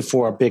the night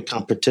before a big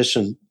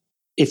competition.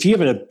 If you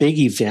have a big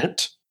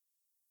event,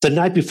 the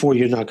night before,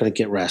 you're not going to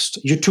get rest.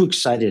 You're too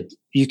excited.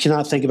 You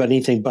cannot think about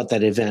anything but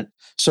that event.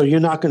 So you're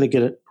not going to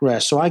get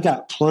rest. So I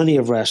got plenty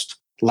of rest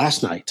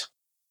last night.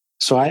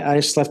 So I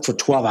slept for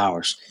 12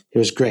 hours. It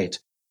was great.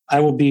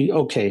 I will be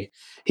okay.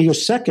 He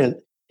goes, second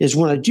is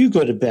when I do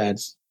go to bed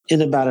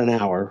in about an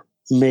hour,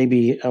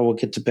 maybe I will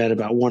get to bed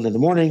about 1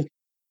 a.m.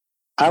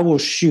 I will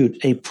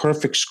shoot a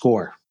perfect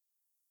score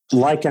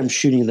like I'm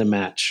shooting the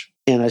match.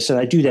 And I said,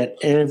 I do that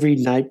every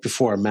night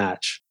before a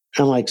match.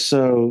 I'm like,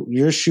 so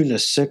you're shooting a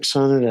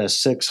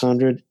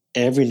 600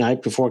 every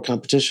night before a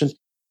competition?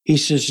 He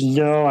says,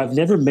 no, I've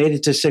never made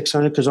it to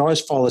 600 because I always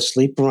fall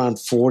asleep around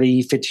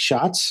 40, 50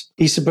 shots.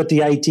 He said, but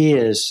the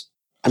idea is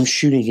I'm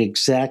shooting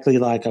exactly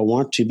like I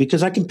want to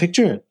because I can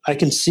picture it. I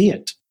can see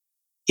it.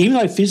 Even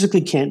though I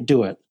physically can't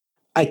do it,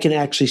 I can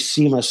actually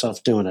see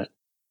myself doing it.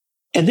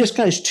 And this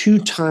guy's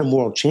 2-time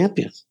world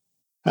champion,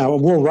 a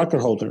world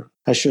record holder,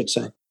 I should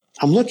say.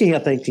 I'm looking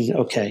at thinking,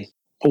 okay,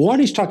 one,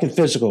 he's talking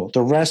physical,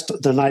 the rest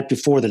the night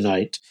before the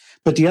night.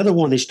 But the other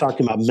one, he's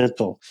talking about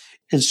mental.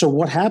 And so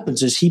what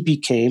happens is he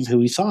became who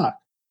he thought.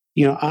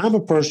 I'm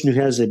a person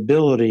who has the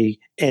ability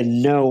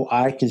and know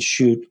I can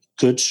shoot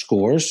good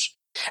scores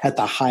at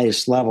the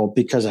highest level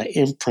because I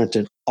imprint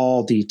it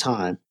all the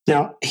time.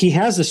 Now, he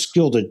has the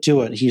skill to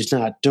do it. He's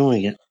not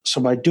doing it.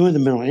 So by doing the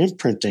mental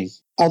imprinting,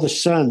 all of a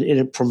sudden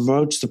it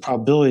promotes the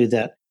probability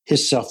that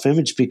his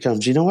self-image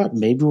becomes, you know what,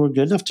 maybe we're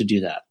good enough to do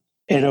that.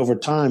 And over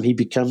time, he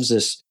becomes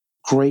this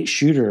great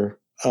shooter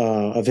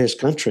of his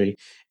country.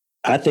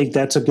 I think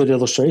that's a good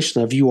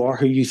illustration of you are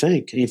who you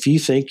think. If you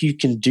think you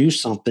can do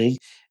something,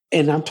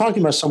 and I'm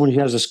talking about someone who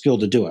has a skill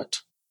to do it.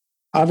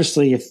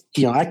 Obviously, if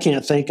I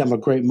can't think I'm a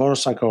great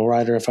motorcycle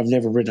rider if I've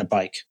never ridden a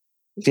bike.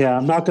 Yeah,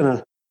 I'm not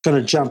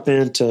gonna jump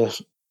into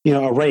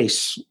a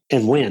race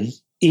and win,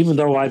 even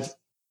though I've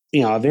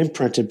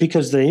imprinted,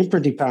 because the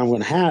imprinting power I'm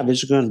going to have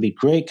is going to be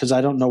great because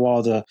I don't know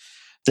all the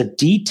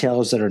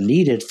details that are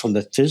needed from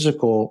the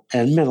physical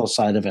and mental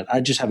side of it. I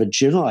just have a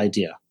general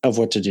idea of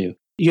what to do.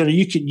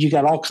 You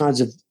got all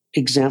kinds of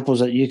examples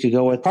that you could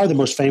go with. Probably the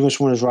most famous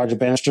one is Roger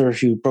Bannister,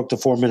 who broke the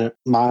 4-minute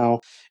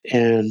mile.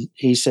 And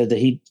he said that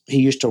he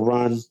used to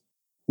run,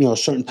 a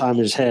certain time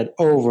in his head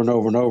over and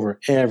over and over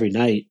every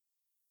night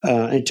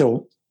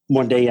until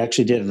one day he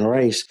actually did it in a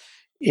race.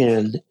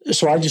 And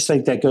so I just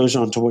think that goes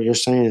on to what you're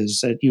saying,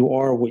 is that you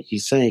are what you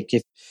think.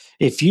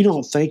 If you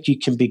don't think you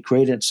can be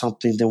great at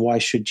something, then why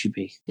should you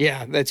be?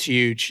 Yeah, that's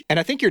huge. And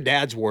I think your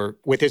dad's work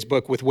with his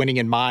book, With Winning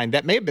in Mind,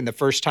 that may have been the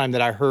first time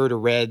that I heard or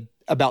read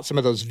about some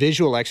of those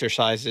visual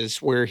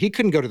exercises where he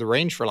couldn't go to the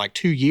range for like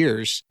 2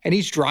 years, and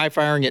he's dry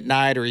firing at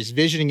night, or he's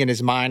visioning in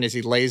his mind as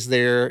he lays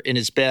there in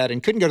his bed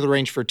and couldn't go to the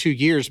range for 2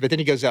 years, but then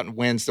he goes out and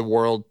wins the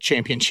world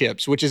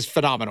championships, which is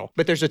phenomenal.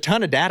 But there's a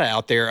ton of data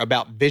out there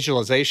about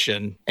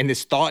visualization and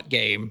this thought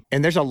game,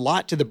 and there's a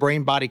lot to the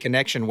brain-body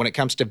connection when it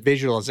comes to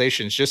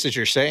visualizations, just as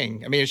you're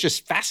saying. I mean, it's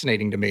just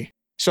fascinating to me.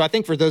 So I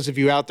think for those of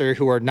you out there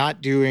who are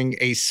not doing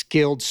a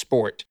skilled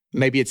sport,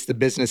 maybe it's the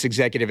business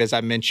executive, as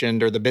I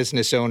mentioned, or the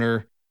business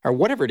owner, or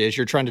whatever it is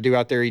you're trying to do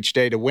out there each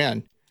day to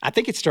win. I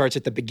think it starts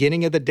at the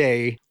beginning of the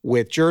day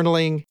with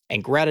journaling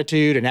and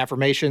gratitude and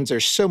affirmations.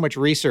 There's so much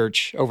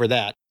research over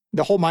that.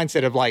 The whole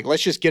mindset of like,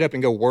 let's just get up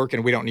and go work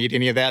and we don't need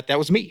any of that. That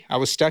was me. I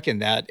was stuck in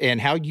that. And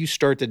how you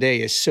start the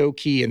day is so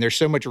key. And there's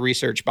so much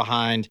research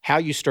behind how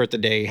you start the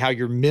day, how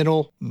your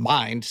mental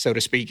mind, so to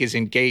speak, is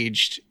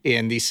engaged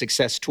in these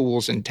success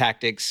tools and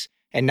tactics,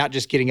 and not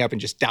just getting up and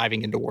just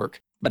diving into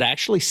work, but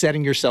actually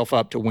setting yourself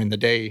up to win the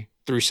day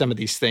through some of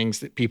these things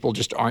that people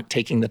just aren't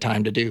taking the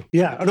time to do.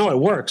 Yeah, no, it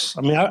works.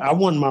 I mean, I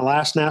won my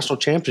last national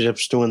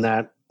championships doing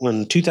that.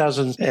 When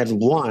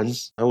 2001,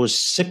 I was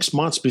 6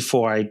 months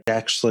before I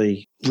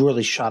actually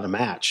really shot a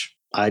match.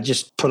 I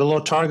just put a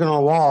little target on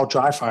a wall,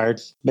 dry fired,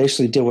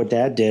 basically did what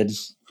Dad did,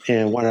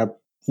 and wound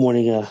up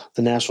winning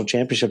the national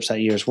championships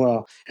that year as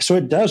well. So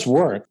it does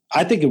work.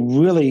 I think it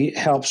really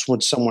helps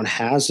when someone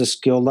has a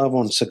skill level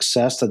and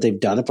success that they've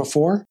done it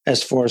before,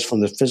 as far as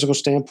from the physical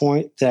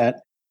standpoint,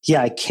 that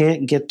I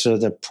can't get to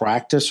the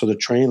practice or the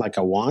training like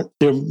I want.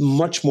 They're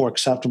much more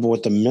acceptable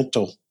with the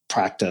mental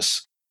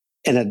practice,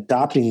 and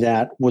adopting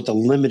that with the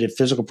limited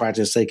physical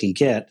practice they can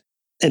get.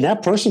 And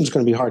that person's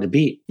going to be hard to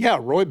beat. Yeah,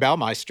 Roy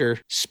Baumeister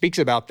speaks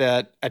about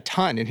that a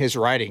ton in his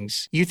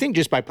writings. You think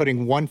just by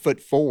putting 1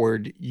 foot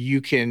forward,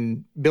 you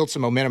can build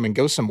some momentum and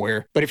go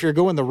somewhere. But if you're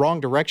going the wrong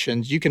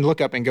directions, you can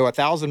look up and go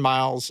 1,000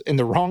 miles in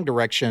the wrong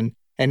direction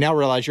and now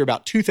realize you're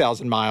about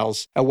 2,000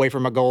 miles away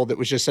from a goal that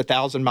was just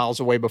 1,000 miles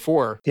away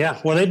before. Yeah,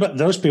 well,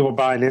 those people are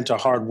buying into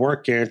hard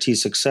work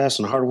guarantees success,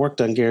 and hard work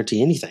doesn't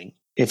guarantee anything.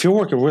 If you're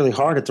working really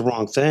hard at the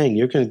wrong thing,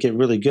 you're going to get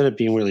really good at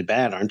being really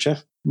bad, aren't you?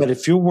 But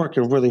if you're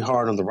working really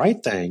hard on the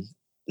right thing,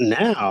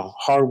 now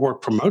hard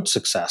work promotes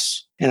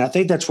success. And I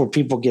think that's where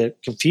people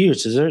get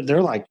confused is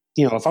they're like,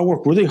 if I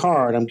work really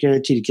hard, I'm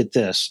guaranteed to get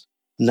this.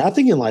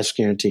 Nothing in life's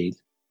guaranteed.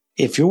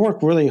 If you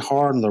work really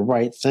hard on the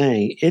right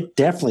thing, it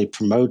definitely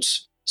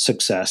promotes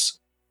success.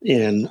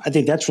 And I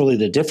think that's really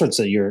the difference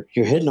that you're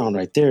hitting on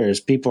right there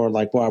is people are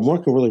like, well, I'm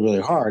working really,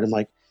 really hard. I'm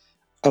like,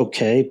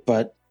 okay,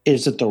 but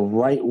is it the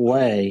right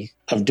way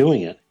of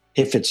doing it?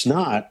 If it's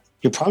not,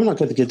 you're probably not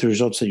going to get the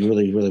results that you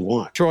really, really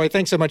want. Troy,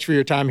 thanks so much for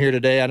your time here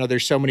today. I know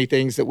there's so many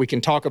things that we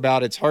can talk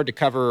about. It's hard to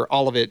cover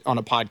all of it on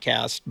a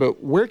podcast,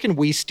 but where can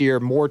we steer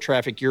more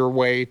traffic your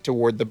way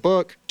toward the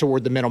book,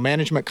 toward the mental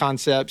management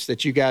concepts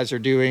that you guys are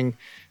doing?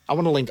 I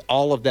want to link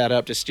all of that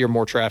up to steer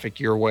more traffic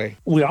your way.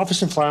 We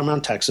office in Flower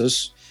Mound,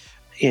 Texas,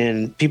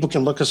 and people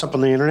can look us up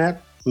on the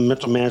internet,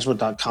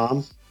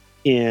 mentalmanagement.com.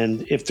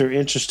 And if they're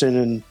interested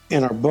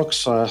in our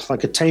books,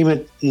 like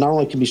Attainment, not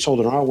only can be sold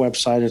on our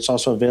website, it's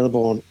also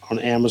available on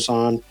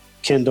Amazon,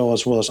 Kindle,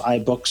 as well as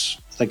iBooks.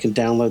 They can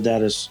download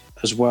that as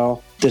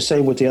well. The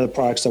same with the other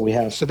products that we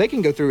have. So they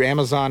can go through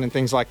Amazon and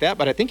things like that.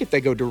 But I think if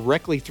they go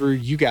directly through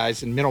you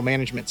guys in mental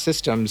management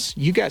systems,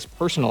 you guys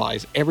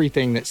personalize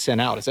everything that's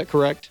sent out. Is that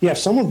correct? Yeah, if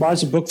someone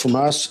buys a book from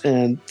us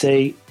and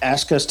they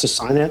ask us to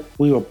sign it,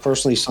 we will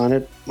personally sign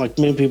it. Like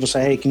many people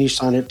say, hey, can you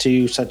sign it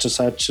to such and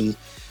such? And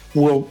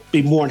we'll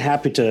be more than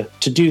happy to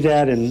do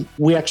that. And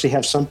we actually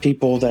have some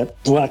people that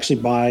will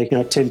actually buy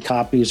 10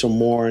 copies or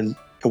more. And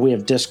we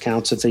have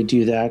discounts if they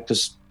do that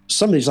because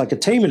some of these, like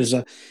Attainment, it's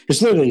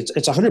literally,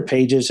 it's 100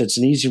 pages. It's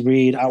an easy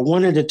read. I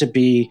wanted it to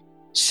be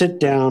sit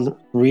down,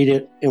 read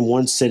it in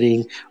one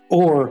sitting,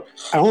 or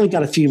I only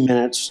got a few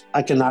minutes.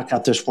 I can knock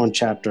out this one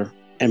chapter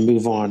and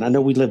move on. I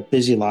know we live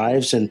busy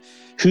lives, and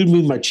Who'd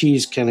Moved My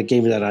Cheese kind of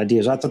gave me that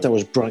idea. I thought that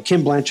was brilliant.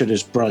 Kim Blanchard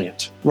is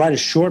brilliant. Write a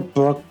short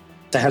book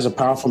that has a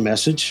powerful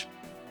message,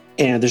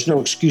 and there's no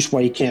excuse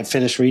why you can't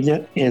finish reading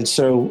it. And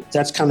so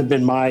that's kind of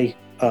been my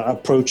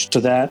approach to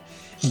that.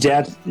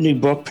 Dad's new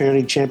book,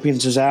 Parenting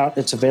Champions, is out.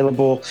 It's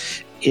available.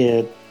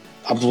 I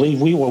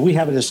believe we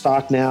have it in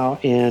stock now,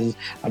 and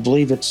I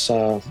believe it's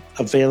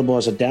available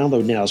as a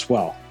download now as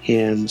well.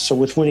 And so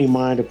with Winning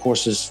Mind, of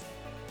course, is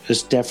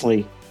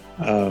definitely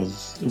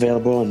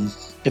available. And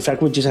in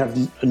fact, we just have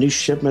a new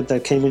shipment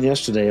that came in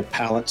yesterday of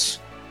pallets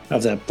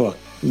of that book.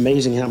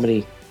 Amazing how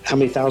many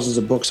thousands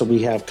of books that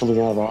we have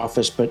coming out of our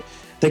office. But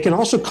they can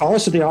also call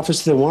us at the office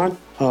if they want.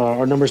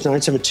 Our number is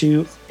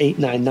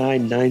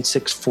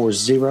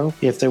 972-899-9640.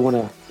 If they want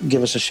to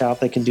give us a shout,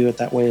 they can do it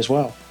that way as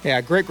well.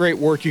 Yeah, great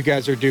work you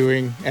guys are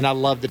doing. And I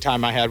love the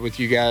time I had with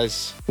you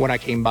guys when I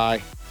came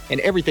by. And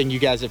everything you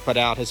guys have put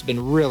out has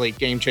been really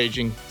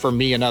game-changing for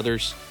me and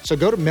others. So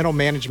go to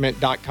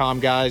mentalmanagement.com,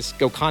 guys.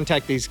 Go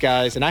contact these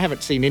guys. And I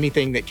haven't seen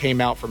anything that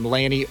came out from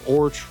Lanny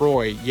or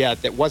Troy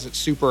yet that wasn't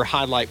super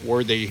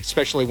highlight-worthy,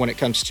 especially when it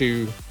comes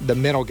to the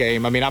mental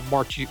game. I mean, I've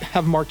marked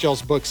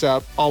y'all's books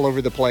up all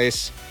over the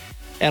place.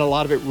 And a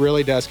lot of it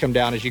really does come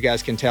down, as you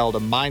guys can tell, to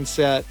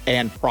mindset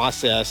and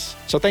process.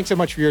 So thanks so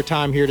much for your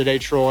time here today,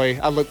 Troy.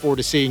 I look forward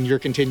to seeing your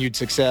continued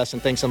success.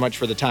 And thanks so much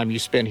for the time you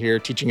spent here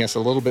teaching us a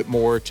little bit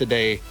more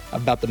today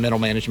about the mental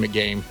management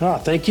game. Oh,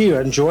 thank you.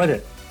 I enjoyed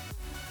it.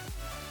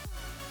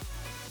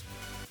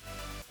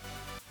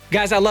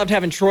 Guys, I loved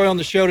having Troy on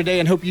the show today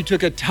and hope you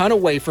took a ton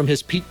away from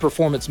his peak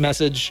performance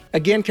message.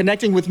 Again,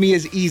 connecting with me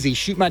is easy.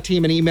 Shoot my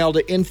team an email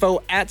to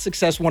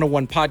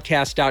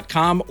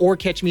info@success101podcast.com or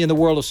catch me in the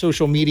world of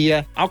social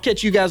media. I'll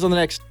catch you guys on the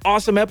next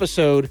awesome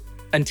episode.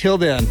 Until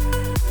then.